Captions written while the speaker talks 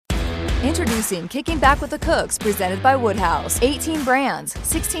Introducing Kicking Back with the Cooks, presented by Woodhouse. 18 brands,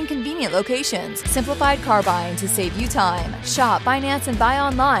 16 convenient locations, simplified car buying to save you time. Shop, finance, and buy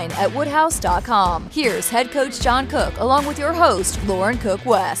online at woodhouse.com. Here's head coach John Cook, along with your host, Lauren Cook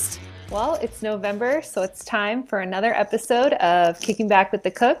West. Well, it's November, so it's time for another episode of Kicking Back with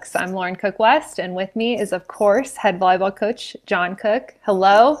the Cooks. I'm Lauren Cook West, and with me is, of course, head volleyball coach John Cook.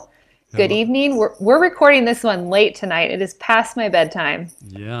 Hello. Good evening. We're recording this one late tonight. It is past my bedtime.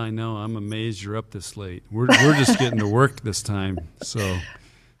 Yeah, I know. I'm amazed you're up this late. We're just getting to work this time. So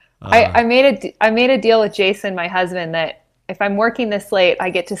I made a deal with Jason, my husband, that if I'm working this late,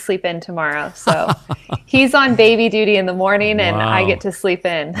 I get to sleep in tomorrow. So he's on baby duty in the morning, and I get to sleep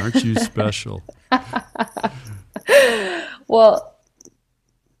in. Aren't you special? Well,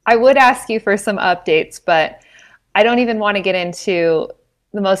 I would ask you for some updates, but I don't even want to get into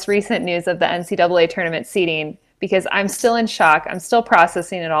the most recent news of the NCAA tournament seeding because I'm still in shock. I'm still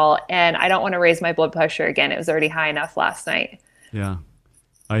processing it all, and I don't want to raise my blood pressure again. It was already high enough last night. Yeah,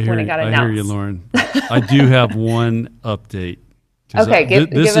 I hear you, Lauren. I do have one update. Okay,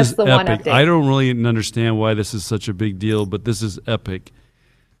 give us the epic. one update. I don't really understand why this is such a big deal, but this is epic.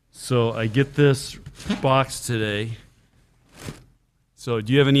 So I get this box today. So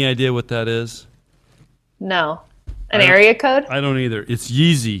do you have any idea what that is? No. An area code? I don't either. It's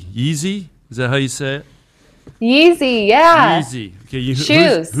Yeezy. Yeezy? Is that how you say it? Yeezy, yeah. Yeezy. Okay,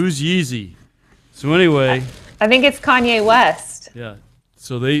 shoes. Who's Yeezy? So anyway. I think it's Kanye West. Yeah.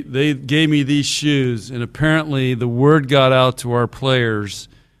 So they gave me these shoes, and apparently the word got out to our players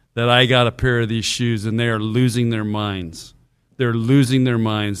that I got a pair of these shoes, and they are losing their minds. They're losing their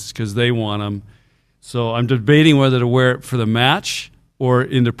minds because they want them. So I'm debating whether to wear it for the match or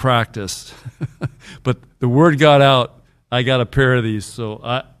into practice. But the word got out, I got a pair of these. So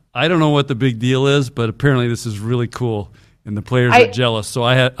I don't know what the big deal is, but apparently this is really cool, and the players are jealous. So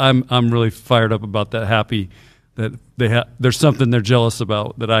I'm really fired up about that, happy that there's something they're jealous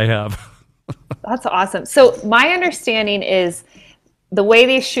about that I have. That's awesome. So my understanding is the way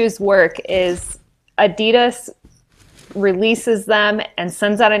these shoes work is Adidas releases them and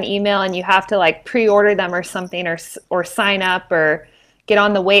sends out an email, and you have to like pre-order them or something, or sign up or get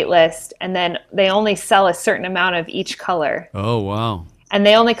on the wait list, and then they only sell a certain amount of each color. Oh, wow. And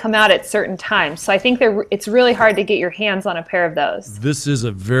they only come out at certain times. So I think it's really hard to get your hands on a pair of those. This is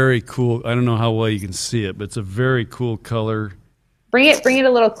a very cool, I don't know how well you can see it, but it's a very cool color. Bring it a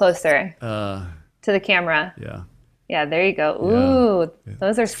little closer to the camera. Yeah. Yeah, there you go. Ooh, yeah.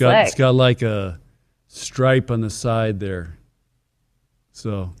 Those are slick. It's got like a stripe on the side there.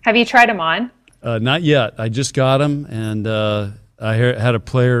 So. Have you tried them on? Not yet. I just got them, and I had a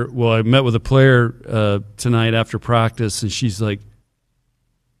player. Well, I met with a player tonight after practice, and she's like,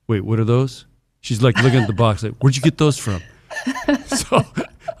 "Wait, what are those?" She's like looking at the box, like, "Where'd you get those from?" So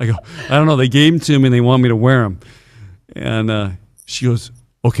I go, "I don't know. They gave them to me, and they want me to wear them." And she goes,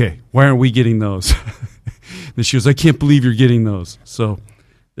 "Okay, why aren't we getting those?" And she goes, "I can't believe you're getting those." So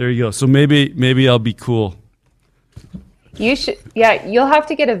there you go. So maybe I'll be cool. You should. Yeah, you'll have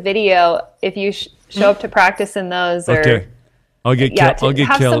to get a video if you show up to practice in those. Okay. I'll get Kelly.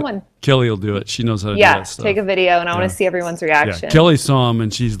 Someone. Kelly will do it. She knows how to do that stuff. Take a video, and I want to see everyone's reaction. Yeah. Kelly saw him,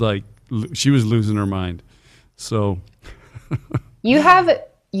 and she's like, she was losing her mind. So you have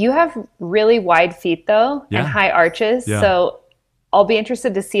really wide feet though, and high arches. Yeah. So I'll be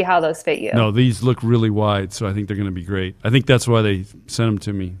interested to see how those fit you. No, these look really wide, so I think they're going to be great. I think that's why they sent them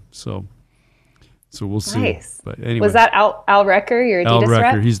to me. So we'll see. Nice. But anyway, was that Al Recker, your Adidas rep?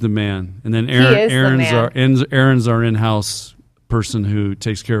 Al Recker, he's the man. And then Aaron's our in-house person who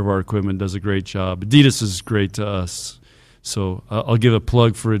takes care of our equipment, does a great job. Adidas is great to us. So I'll give a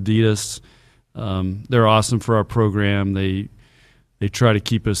plug for Adidas. They're awesome for our program. They try to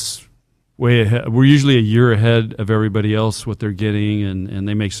keep us way ahead. We're usually a year ahead of everybody else what they're getting, and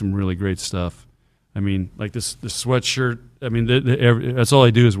they make some really great stuff. I mean, like the sweatshirt. I mean, that's all I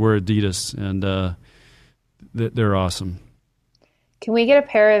do is wear Adidas, and they're awesome. Can we get a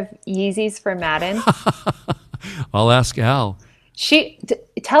pair of Yeezys for Madden? I'll ask Al.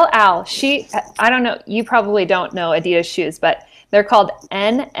 Tell Al. I don't know. You probably don't know Adidas shoes, but they're called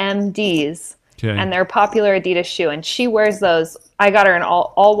NMDs, and they're a popular Adidas shoe. And she wears those. I got her an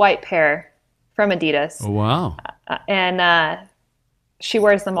all white pair from Adidas. Oh wow! And she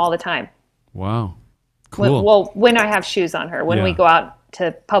wears them all the time. Wow, cool. When I have shoes on her, when we go out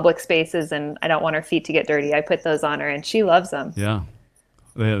to public spaces and I don't want her feet to get dirty, I put those on her, and she loves them. Yeah,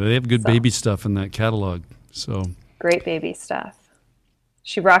 they have good baby stuff in that catalog. So great baby stuff.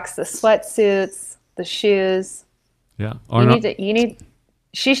 She rocks the sweatsuits, the shoes. Yeah,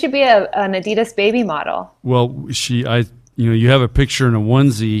 She should be an Adidas baby model. Well, I you have a picture in a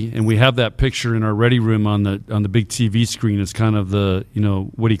onesie, and we have that picture in our ready room on the big TV screen. It's kind of the,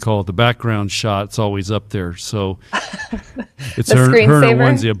 what do you call it? The background shot. It's always up there. So it's her in her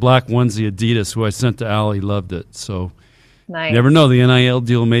onesie, a black onesie Adidas, who I sent to Allie, loved it. So nice. You never know, the NIL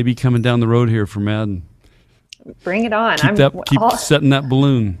deal may be coming down the road here for Madden. Bring it on. Keep setting that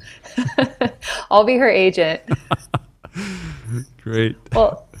balloon. I'll be her agent. Great.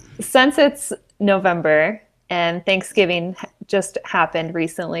 Well, since it's November and Thanksgiving just happened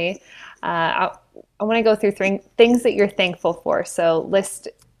recently, I want to go through things that you're thankful for. So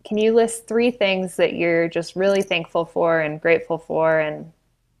can you list 3 things that you're just really thankful for and grateful for? And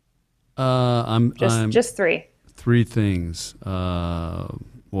just 3. 3 things.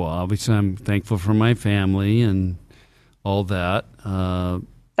 Well, obviously, I'm thankful for my family and all that.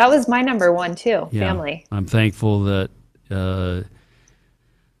 That was my number 1 too. Yeah, family. I'm thankful that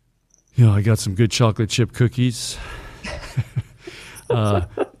I got some good chocolate chip cookies. Lauren,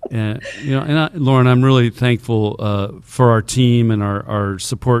 I'm really thankful for our team and our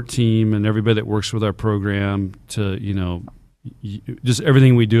support team and everybody that works with our program to just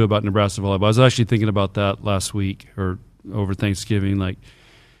everything we do about Nebraska volleyball. I was actually thinking about that last week or over Thanksgiving,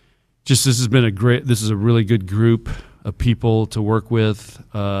 this is a really good group of people to work with.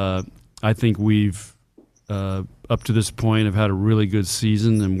 I think we've, up to this point, have had a really good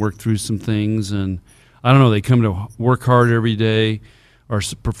season and worked through some things. And I don't know, they come to work hard every day. Our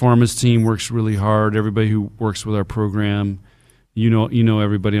performance team works really hard. Everybody who works with our program, you know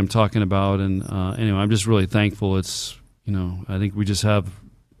everybody I'm talking about. And anyway, I'm just really thankful. It's, I think we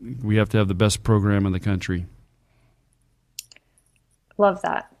have to have the best program in the country. Love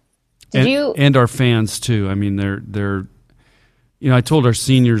that. And our fans too. I mean, they're I told our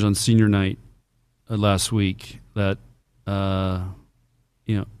seniors on senior night last week that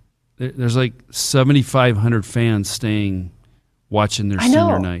there's like 7,500 fans staying watching their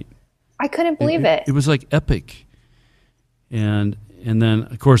senior night. I couldn't believe it. It was like epic. And then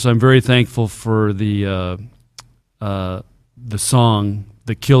of course I'm very thankful for the song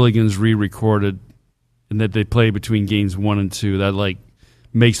the Killigans re-recorded and that they play between games 1 and 2. That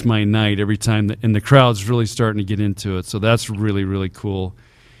makes my night every time, and the crowd's really starting to get into it. So that's really, really cool.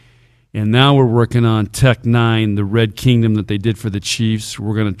 And now we're working on Tech 9, the Red Kingdom that they did for the Chiefs.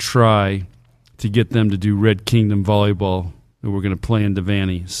 We're going to try to get them to do Red Kingdom volleyball that we're going to play in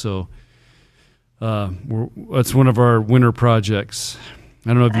Devaney. So that's one of our winter projects. I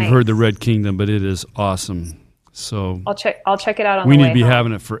don't know if you've heard the Red Kingdom, but it is awesome. So I'll check it out on the way home. We need to be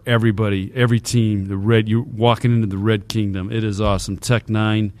having it for everybody, every team. You're walking into the Red Kingdom. It is awesome. Tech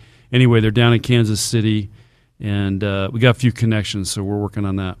 9. Anyway, they're down in Kansas City, and we got a few connections, so we're working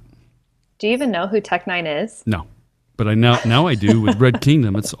on that. Do you even know who Tech 9 is? No, but now I do with Red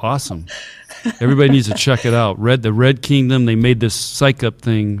Kingdom. It's awesome. Everybody needs to check it out. The Red Kingdom. They made this psych up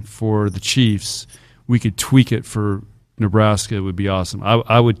thing for the Chiefs. We could tweak it for Nebraska. It would be awesome.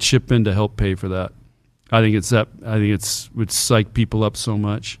 I would chip in to help pay for that. I think it would psych people up so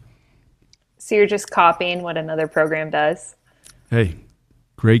much. So you're just copying what another program does? Hey,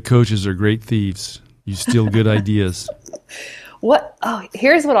 great coaches are great thieves. You steal good ideas.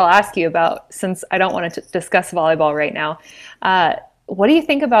 Here's what I'll ask you about, since I don't want to discuss volleyball right now. What do you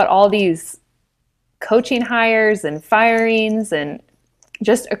think about all these coaching hires and firings and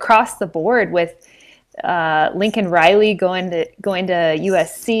just across the board with Lincoln Riley going to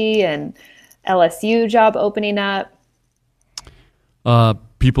USC and LSU job opening up?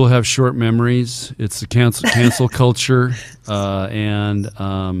 People have short memories. It's the cancel culture, and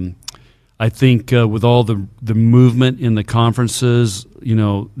I think with all the movement in the conferences,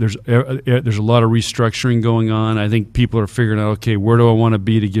 there's a lot of restructuring going on. I think people are figuring out, okay, where do I want to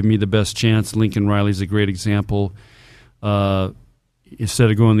be to give me the best chance? Lincoln Riley's a great example. Instead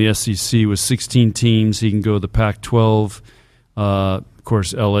of going to the SEC with 16 teams, he can go to the Pac-12. Of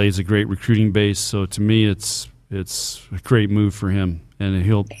course, LA is a great recruiting base, so to me, it's a great move for him, and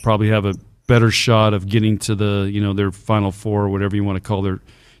he'll probably have a better shot of getting to their Final Four, or whatever you want to call their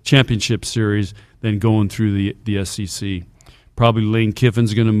championship series, than going through the SEC. Probably Lane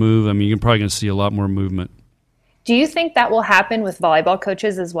Kiffin's going to move. I mean, you're probably going to see a lot more movement. Do you think that will happen with volleyball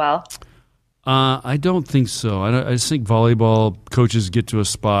coaches as well? I don't think so. I just think volleyball coaches get to a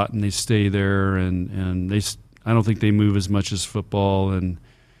spot and they stay there, and I don't think they move as much as football. And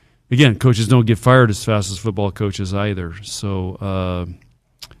again, coaches don't get fired as fast as football coaches either. So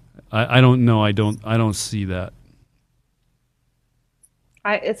I don't know. I don't see that.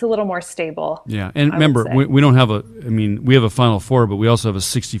 It's a little more stable. Yeah, and remember, we don't have we have a Final Four, but we also have a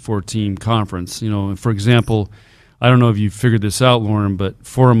 64-team conference. For example, I don't know if you figured this out, Lauren, but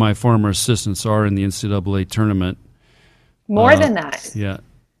 4 of my former assistants are in the NCAA tournament. More than that. Yeah.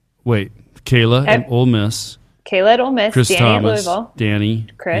 Wait, Kayla at Ole Miss. Kayla at Ole Miss. Chris Danny Thomas, at Louisville. Danny.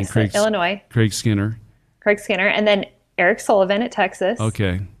 Chris at Illinois. Craig Skinner. And then Eric Sullivan at Texas.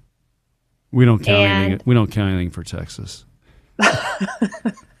 Okay. We don't count anything. We don't count anything for Texas.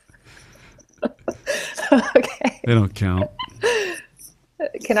 Okay. They don't count.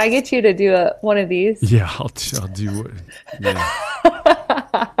 Can I get you to do one of these? Yeah, I'll do it. Yeah.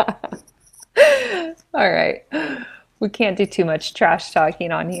 All right. We can't do too much trash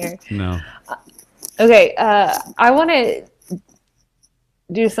talking on here. No. Okay. I want to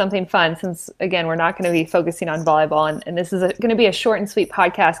do something fun since, again, we're not going to be focusing on volleyball. And this is going to be a short and sweet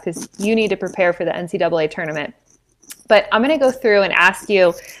podcast because you need to prepare for the NCAA tournament. But I'm going to go through and ask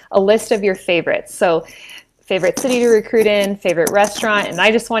you a list of your favorites. So favorite city to recruit in, favorite restaurant. And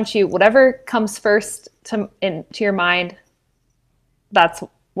I just want you, whatever comes first to your mind, that's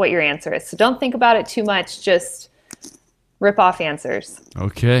what your answer is. So don't think about it too much. Just rip off answers.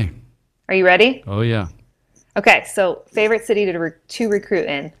 Okay. Are you ready? Oh, yeah. Okay, so favorite city to recruit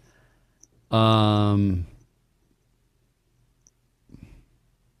in?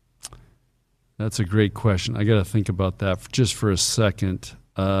 That's a great question. I got to think about that just for a second.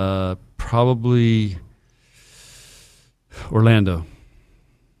 Probably Orlando.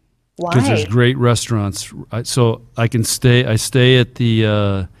 Why? Because there's great restaurants. So I stay at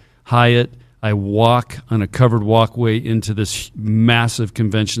the Hyatt. I walk on a covered walkway into this massive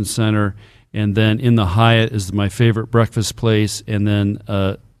convention center. And then in the Hyatt is my favorite breakfast place. And then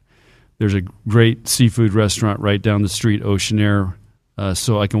there's a great seafood restaurant right down the street, Ocean Air.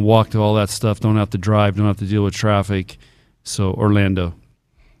 So I can walk to all that stuff, don't have to drive, don't have to deal with traffic. So Orlando.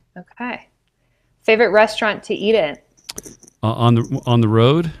 Okay. Favorite restaurant to eat in? On the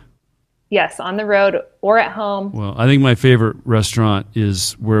road? Yes, on the road or at home. Well, I think my favorite restaurant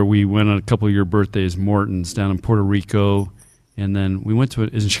is where we went on a couple of your birthdays, Morton's, down in Puerto Rico. And then we went to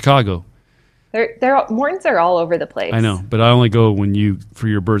it in Chicago. Morton's are all over the place. I know, but I only go for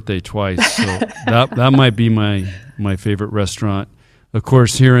your birthday twice. So that might be my favorite restaurant. Of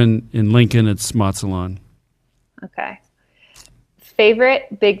course, here in Lincoln, it's Mozzalon. Okay.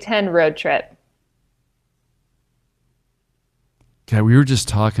 Favorite Big Ten road trip? God, we were just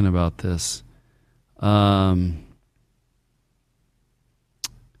talking about this. Yeah.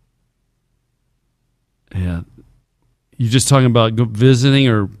 You just talking about visiting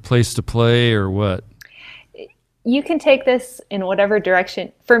or place to play or what? You can take this in whatever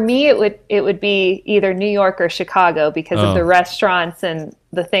direction. For me, it would be either New York or Chicago because of the restaurants and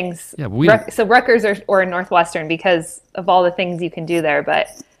the things. Yeah, so Rutgers or Northwestern because of all the things you can do there. But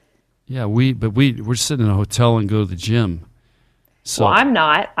yeah, we're sitting in a hotel and go to the gym. So, well, I'm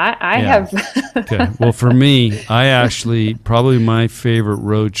not. I have. Okay. Well, for me, I actually probably my favorite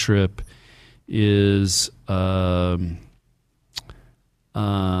road trip is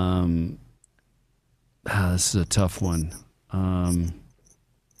this is a tough one. I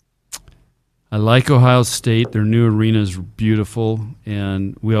like Ohio State. Their new arena is beautiful,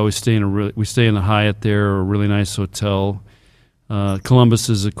 and we always stay in the Hyatt there, or a really nice hotel. Columbus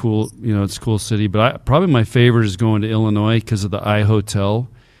is a cool, it's a cool city. But probably my favorite is going to Illinois because of the I Hotel.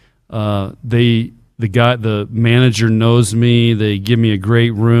 The manager knows me. They give me a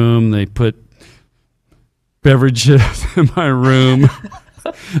great room. They put beverages in my room,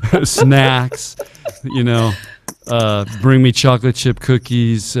 snacks, bring me chocolate chip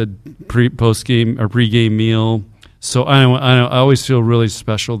cookies at post-game or pre-game meal. So I always feel really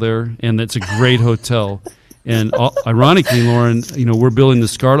special there, and it's a great hotel. And ironically, Lauren, we're building the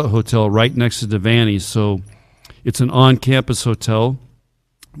Scarlet Hotel right next to Devaney's, so it's an on-campus hotel,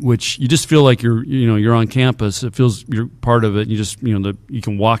 which you just feel like you're on campus. It feels you're part of it. You just you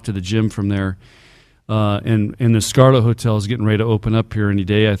can walk to the gym from there. And the Scarlet Hotel is getting ready to open up here any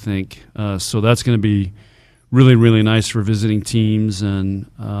day, I think. So that's going to be really, really nice for visiting teams. And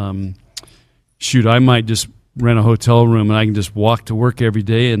I might just rent a hotel room and I can just walk to work every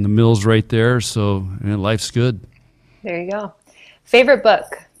day, and the mill's right there. So life's good. There you go. Favorite book?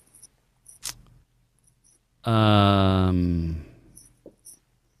 Gosh,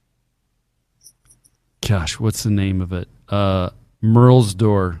 what's the name of it? Merle's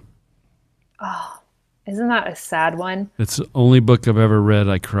Door. Oh. Isn't that a sad one? It's the only book I've ever read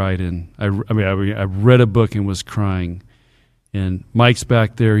I cried in. I read a book and was crying. And Mike's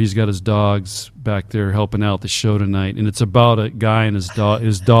back there. He's got his dogs back there helping out the show tonight. And it's about a guy and his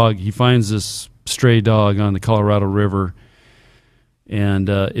dog. He finds this stray dog on the Colorado River. And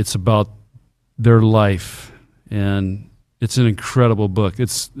it's about their life. And it's an incredible book.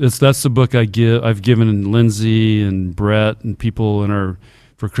 That's the book I've given Lindsay and Brett and people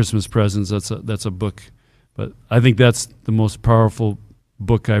for Christmas presents. That's a book But I think that's the most powerful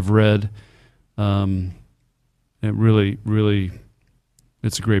book I've read. It really, really,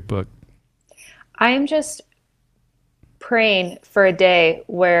 it's a great book. I am just praying for a day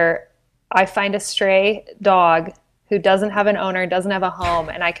where I find a stray dog who doesn't have an owner, doesn't have a home,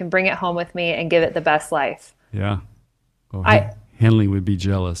 and I can bring it home with me and give it the best life. Yeah. Oh, Henley would be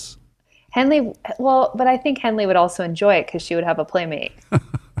jealous. Henley, well, but I think Henley would also enjoy it because she would have a playmate.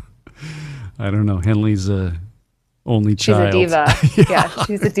 I don't know. Henley's a only child. She's a diva. Yeah,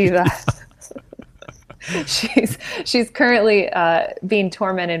 she's a diva. She's currently being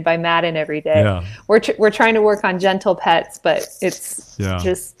tormented by Madden every day. Yeah. We're trying to work on gentle pets, but it's Yeah.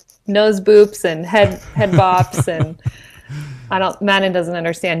 just nose boops and head bops, and Madden doesn't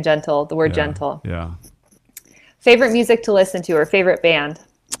understand gentle, the word gentle. Yeah. Favorite music to listen to or favorite band?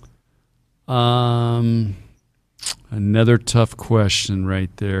 Another tough question right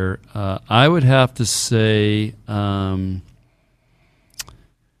there. I would have to say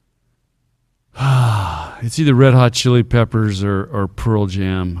it's either Red Hot Chili Peppers or Pearl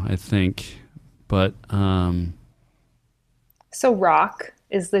Jam, I think. But so rock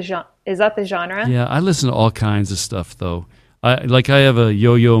is that the genre? yeah, I listen to all kinds of stuff though. I have a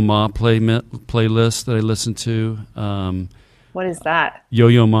Yo-Yo Ma playlist that I listen to. What is that?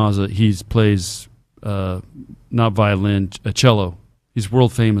 Yo-Yo Ma plays not violin, a cello. He's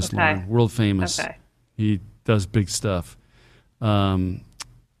world famous, Okay. Lauren. World famous. Okay. He does big stuff. And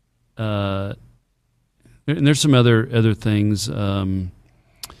there's some other things. Mo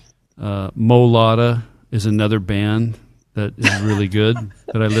Lada is another band that is really good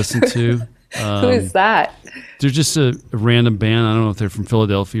that I listen to. Who is that? They're just a random band. I don't know if they're from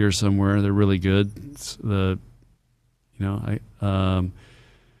Philadelphia or somewhere. They're really good. It's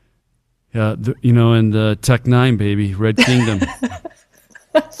and Tech Nine, baby, Red Kingdom.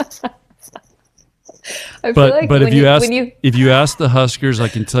 But if you ask the Huskers, I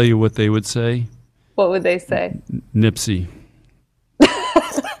can tell you what they would say. What would they say? Nipsey.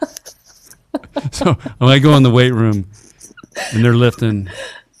 So when I go in the weight room and they're lifting,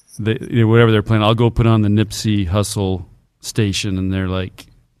 whatever they're playing, I'll go put on the Nipsey Hustle station, and they're like,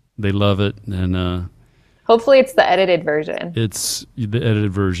 they love it. And hopefully it's the edited version. It's the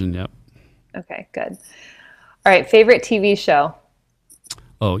edited version, yep. Okay, good. All right, favorite TV show?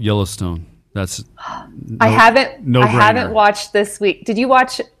 Oh, Yellowstone. That's I haven't watched this week. Did you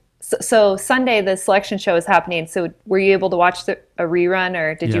watch? So Sunday the selection show is happening. So were you able to watch a rerun,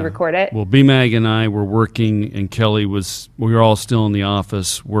 or did you record it? Well, B-Mag and I were working, and Kelly we were all still in the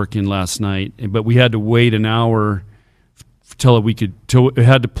office working last night, but we had to wait an hour till it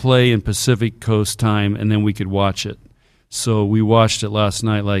had to play in Pacific Coast time, and then we could watch it. So we watched it last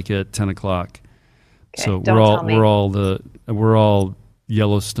night, like at 10 o'clock. Okay, so we're all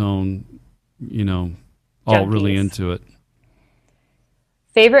Yellowstone, all Junkies. really into it.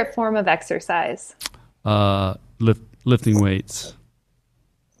 Favorite form of exercise? Lifting weights.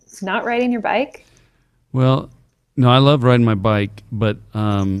 Not riding your bike? Well, no, I love riding my bike, but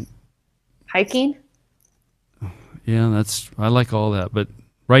hiking? Yeah, I like all that, but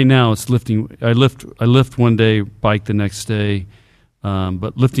right now it's lifting. I lift one day, bike the next day,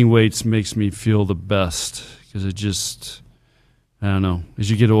 but lifting weights makes me feel the best because it just, I don't know. As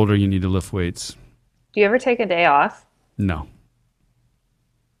you get older, you need to lift weights. Do you ever take a day off? No.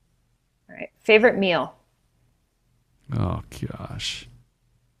 All right. Favorite meal? Oh gosh.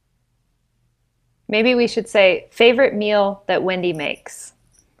 Maybe we should say favorite meal that Wendy makes.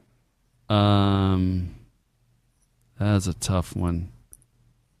 That's a tough one.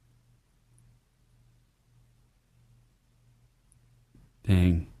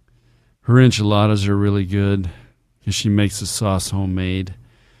 Dang. Her enchiladas are really good because she makes the sauce homemade.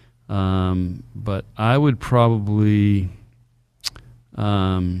 But I would probably...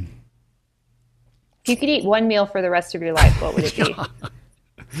 if you could eat one meal for the rest of your life, what would it be?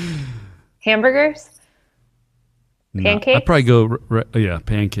 Hamburgers? Pancakes? No, I'd probably go,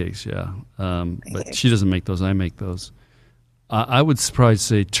 pancakes, yeah. But she doesn't make those. I make those. I would probably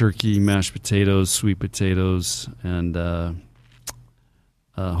say turkey, mashed potatoes, sweet potatoes, and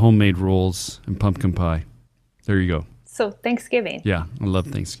homemade rolls and pumpkin pie. There you go. So Thanksgiving. Yeah, I love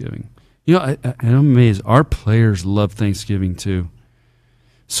Thanksgiving. I'm amazed. Our players love Thanksgiving too.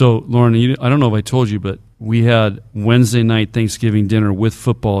 So, Lauren, I don't know if I told you, but we had Wednesday night Thanksgiving dinner with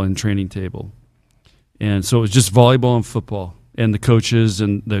football and training table. And so it was just volleyball and football. And the coaches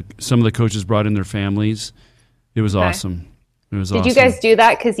and some of the coaches brought in their families. It was awesome. It was awesome. Did you guys do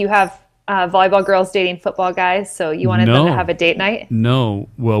that because you have volleyball girls dating football guys, so you wanted them to have a date night? No.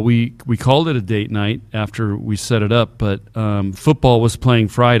 Well, we called it a date night after we set it up, but football was playing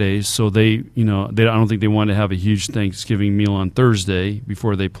Fridays, so I don't think they wanted to have a huge Thanksgiving meal on Thursday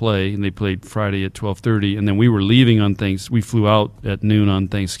before they play, and they played Friday at 12:30, and then we were leaving on we flew out at noon on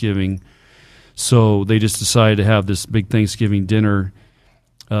Thanksgiving, so they just decided to have this big Thanksgiving dinner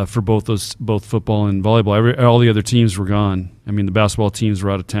for both football and volleyball. All the other teams were gone. I mean, the basketball teams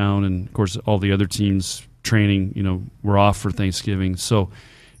were out of town, and of course, all the other teams training, were off for Thanksgiving. So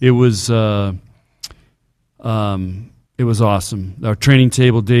it was awesome. Our training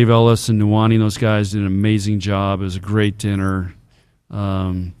table, Dave Ellis and Nuwani, those guys did an amazing job. It was a great dinner.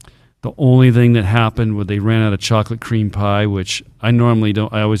 The only thing that happened was they ran out of chocolate cream pie, which I normally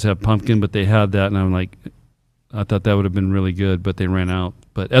don't. I always have pumpkin, but they had that, and I'm like, I thought that would have been really good, but they ran out.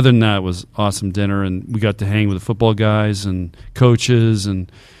 But other than that, it was awesome dinner, and we got to hang with the football guys and coaches,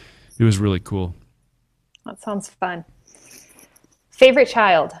 and it was really cool. That sounds fun. Favorite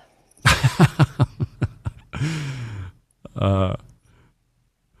child?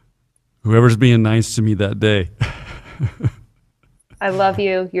 Whoever's being nice to me that day. I love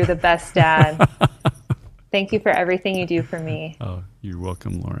you. You're the best dad. Thank you for everything you do for me. Oh, you're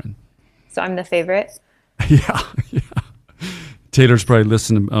welcome, Lauren. So I'm the favorite? Yeah. Taylor's probably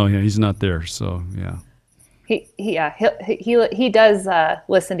listening. Oh, yeah, he's not there, so yeah. He does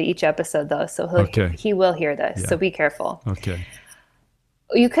listen to each episode though, so he will hear this. Yeah. So be careful. Okay.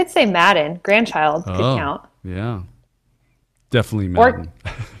 You could say Madden, grandchild could count. Yeah. Definitely Madden.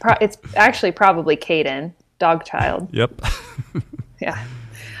 Or it's actually probably Caden, dog child. Yep. Yeah.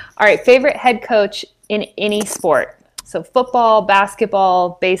 All right, favorite head coach in any sport. So football,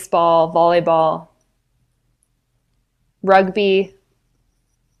 basketball, baseball, volleyball, rugby,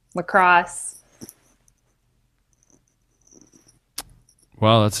 lacrosse.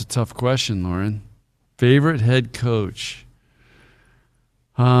 Wow, that's a tough question, Lauren. Favorite head coach?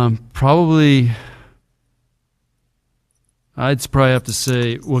 Probably, I'd probably have to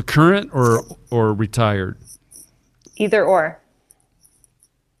say, well, current or retired? Either or.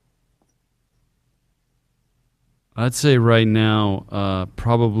 I'd say right now,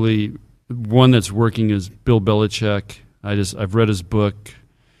 probably one that's working is Bill Belichick. I've read his book.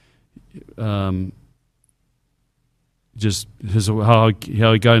 Just how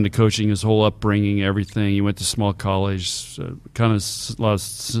he got into coaching, his whole upbringing, everything. He went to small college, kind of a lot of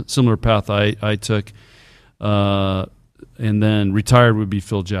similar path I took. And then retired would be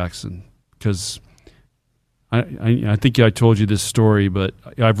Phil Jackson, because I think I told you this story, but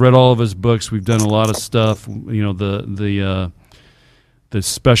I've read all of his books. We've done a lot of stuff. The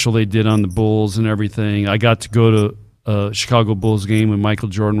special they did on the Bulls and everything. I got to go to a Chicago Bulls game when Michael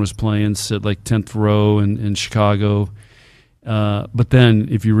Jordan was playing, sit like 10th row in Chicago. But then,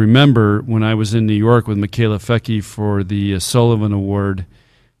 if you remember, when I was in New York with Michaela Fecchi for the Sullivan Award,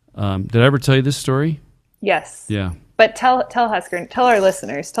 did I ever tell you this story? Yes. Yeah. But tell Husker, tell our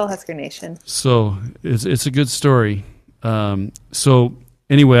listeners, tell Husker Nation. So it's a good story. So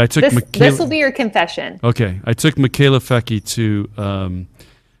anyway, I took this will be your confession. Okay, I took Michaela Fecchi to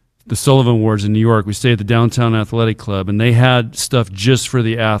the Sullivan Awards in New York. We stayed at the Downtown Athletic Club, and they had stuff just for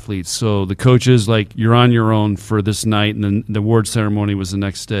the athletes. So the coaches, like, you're on your own for this night, and then the award ceremony was the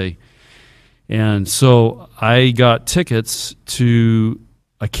next day. And so I got tickets to,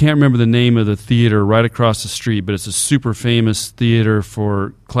 I can't remember the name of the theater right across the street, but it's a super famous theater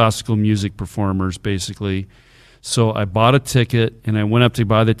for classical music performers, basically. So I bought a ticket, and I went up to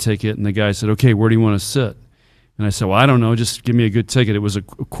buy the ticket, and the guy said, okay, where do you want to sit? And I said, well, I don't know, just give me a good ticket. It was a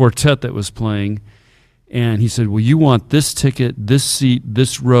quartet that was playing. And he said, well, you want this ticket, this seat,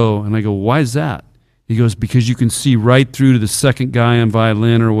 this row. And I go, why is that? He goes, because you can see right through to the second guy on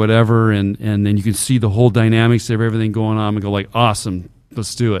violin or whatever, and then you can see the whole dynamics of everything going on. I go, like, awesome,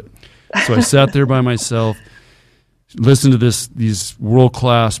 let's do it. So I sat there by myself, listened to these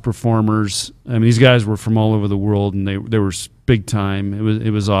world-class performers. I mean, these guys were from all over the world, and they were big time.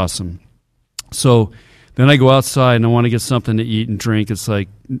 It was awesome. So then I go outside, and I want to get something to eat and drink. It's like,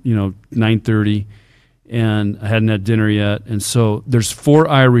 9:30, and I hadn't had dinner yet. And so there's 4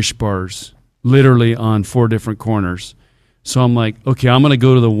 Irish bars, literally on 4 different corners. So I'm like, okay, I'm going to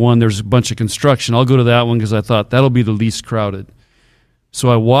go to the one. There's a bunch of construction. I'll go to that one because I thought that'll be the least crowded. So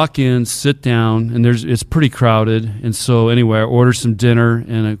I walk in, sit down, and it's pretty crowded. And so anyway, I order some dinner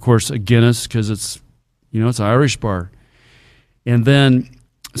and, of course, a Guinness because it's an Irish bar. And then,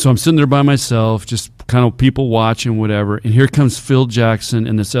 so I'm sitting there by myself, just kind of people watching, whatever. And here comes Phil Jackson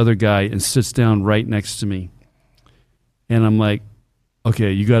and this other guy and sits down right next to me. And I'm like,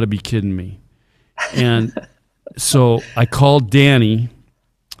 okay, you got to be kidding me. And so I called Danny,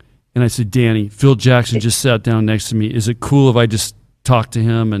 And I said, Danny, Phil Jackson just sat down next to me. Is it cool if I just talk to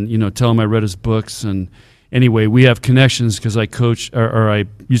him and, tell him I read his books? And anyway, we have connections because I coach, or I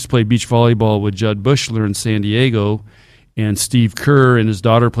used to play beach volleyball with Judd Bushler in San Diego, and Steve Kerr and his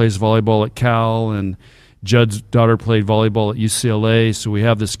daughter plays volleyball at Cal, and Judd's daughter played volleyball at UCLA, so we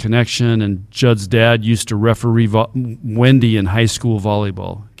have this connection, and Judd's dad used to referee Wendy in high school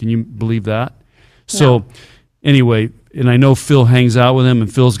volleyball. Can you believe that? So anyway, and I know Phil hangs out with him,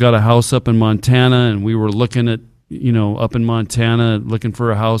 and Phil's got a house up in Montana, and we were looking at, up in Montana, looking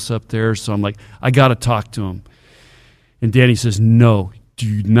for a house up there, so I'm like, I got to talk to him. And Danny says, no,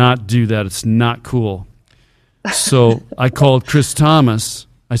 do not do that. It's not cool. So I called Chris Thomas.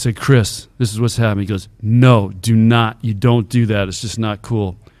 I said, Chris, this is what's happening. He goes, no, do not. You don't do that. It's just not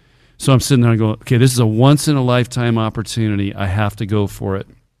cool. So I'm sitting there and going, okay, this is a once-in-a-lifetime opportunity. I have to go for it.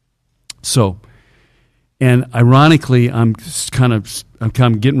 So, and ironically, I'm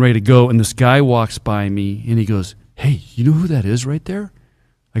getting ready to go, and this guy walks by me, and he goes, hey, you know who that is right there?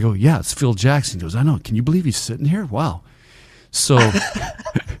 I go, yeah, it's Phil Jackson. He goes, I know. Can you believe he's sitting here? Wow. So...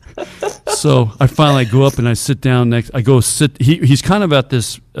 So I finally go up and I sit down next. I go sit. He's kind of at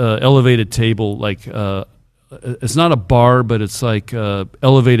this elevated table, like it's not a bar, but it's like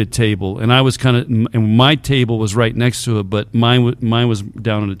elevated table. And I was and my table was right next to it, but mine was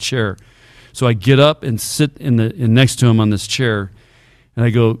down in a chair. So I get up and sit in next to him on this chair, and I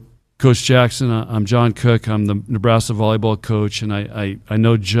go, Coach Jackson, I'm John Cook. I'm the Nebraska volleyball coach, and I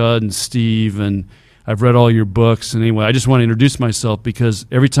know Judd and Steve, and I've read all your books. And anyway, I just want to introduce myself because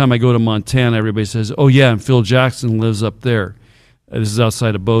every time I go to Montana, everybody says, oh, yeah, and Phil Jackson lives up there. This is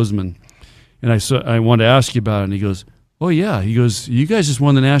outside of Bozeman. And I wanted to ask you about it. And he goes, oh, yeah. He goes, you guys just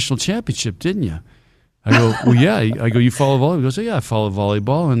won the national championship, didn't you? I go, well, yeah. I go, you follow volleyball? He goes, oh, yeah, I follow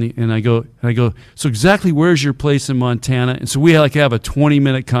volleyball. And I go, so exactly where's your place in Montana? And so we have a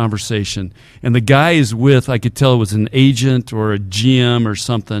 20-minute conversation. And the guy is with, I could tell it was an agent or a GM or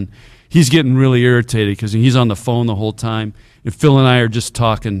something. He's getting really irritated because he's on the phone the whole time. And Phil and I are just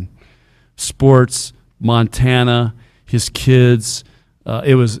talking sports, Montana, his kids.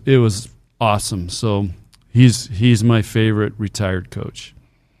 It was awesome. So he's my favorite retired coach.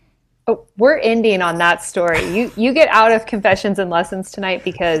 Oh, we're ending on that story. You get out of confessions and lessons tonight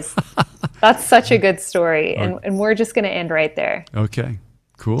because that's such a good story. And we're just going to end right there. Okay,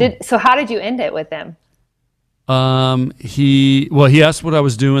 cool. So how did you end it with him? He asked what I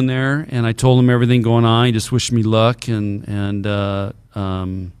was doing there, and I told him everything going on. He just wished me luck, and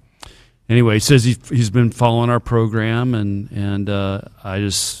anyway, he says he's been following our program, and I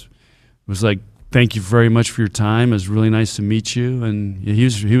just was like, thank you very much for your time. It was really nice to meet you, and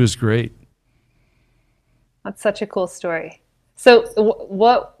he was great. That's such a cool story. So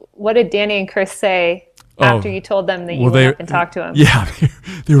what did Danny and Chris say after you told them that you went up and talked to him? Yeah,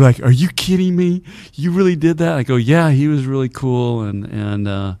 they were like, are you kidding me? You really did that? I go, yeah, he was really cool.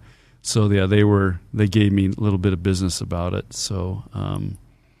 And so, yeah, they gave me a little bit of business about it. So,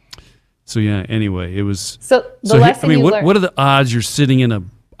 yeah, anyway, it was. So the lesson you learned. What are the odds you're sitting in an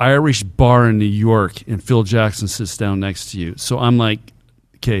Irish bar in New York and Phil Jackson sits down next to you? So I'm like,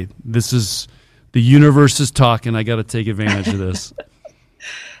 okay, the universe is talking. I got to take advantage of this.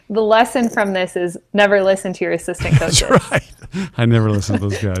 The lesson from this is never listen to your assistant coaches. That's right. I never listen to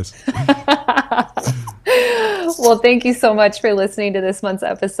those guys. Well, thank you so much for listening to this month's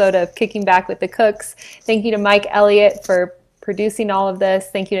episode of Kicking Back with the Cooks. Thank you to Mike Elliott for producing all of this.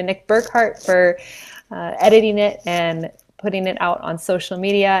 Thank you to Nick Burkhart for editing it and putting it out on social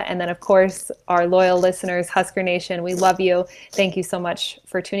media. And then, of course, our loyal listeners, Husker Nation, we love you. Thank you so much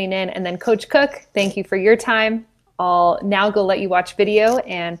for tuning in. And then Coach Cook, thank you for your time. I'll now go let you watch video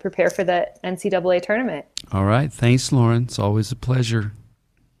and prepare for the NCAA tournament. All right. Thanks, Lauren. It's always a pleasure.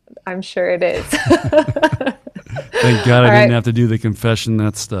 I'm sure it is. Thank God I didn't have to do the confession,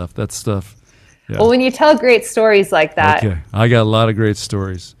 that stuff. Yeah. Well, when you tell great stories like that. Okay. I got a lot of great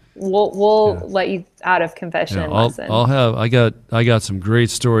stories. We'll let you out of confession and lesson. I got some great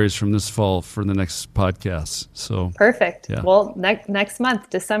stories from this fall for the next podcast. So perfect. Yeah. Well, next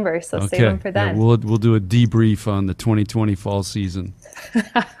month, December. So save them for then. Yeah, we'll do a debrief on the 2020 fall season.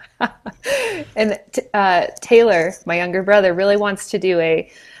 And Taylor, my younger brother, really wants to do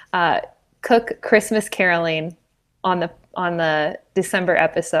a Cook Christmas caroling on the December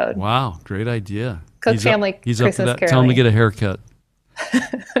episode. Wow, great idea. Cook family Christmas caroling. Tell him to get a haircut.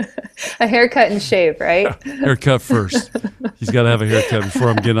 A haircut and shave, right? Haircut first. He's got to have a haircut before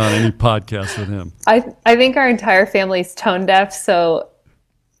I'm getting on any podcast with him. I think our entire family's tone deaf, so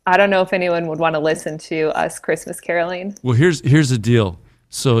I don't know if anyone would want to listen to us Christmas caroling. Well, here's the deal.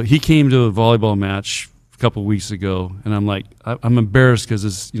 So he came to a volleyball match couple weeks ago, and I'm like, I'm embarrassed because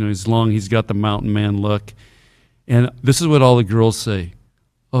he's got the mountain man look, and this is what all the girls say.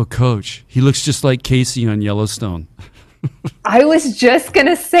 Oh, coach, he looks just like Casey on Yellowstone. I was just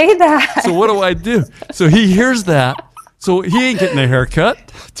gonna say that. So what do I do? So he hears that, so he ain't getting a haircut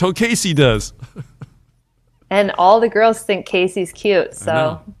till Casey does. And all the girls think Casey's cute,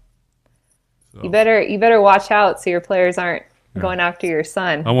 so you better watch out so your players aren't going after your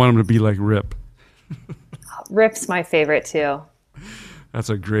son. I want him to be like Rip. Rip's my favorite too. That's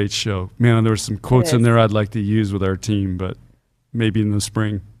a great show. Man, there were some quotes in there I'd like to use with our team, but maybe in the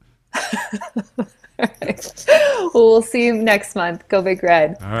spring. Well, we'll see you next month. Go Big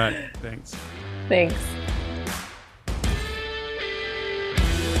Red. All right. Thanks. Thanks.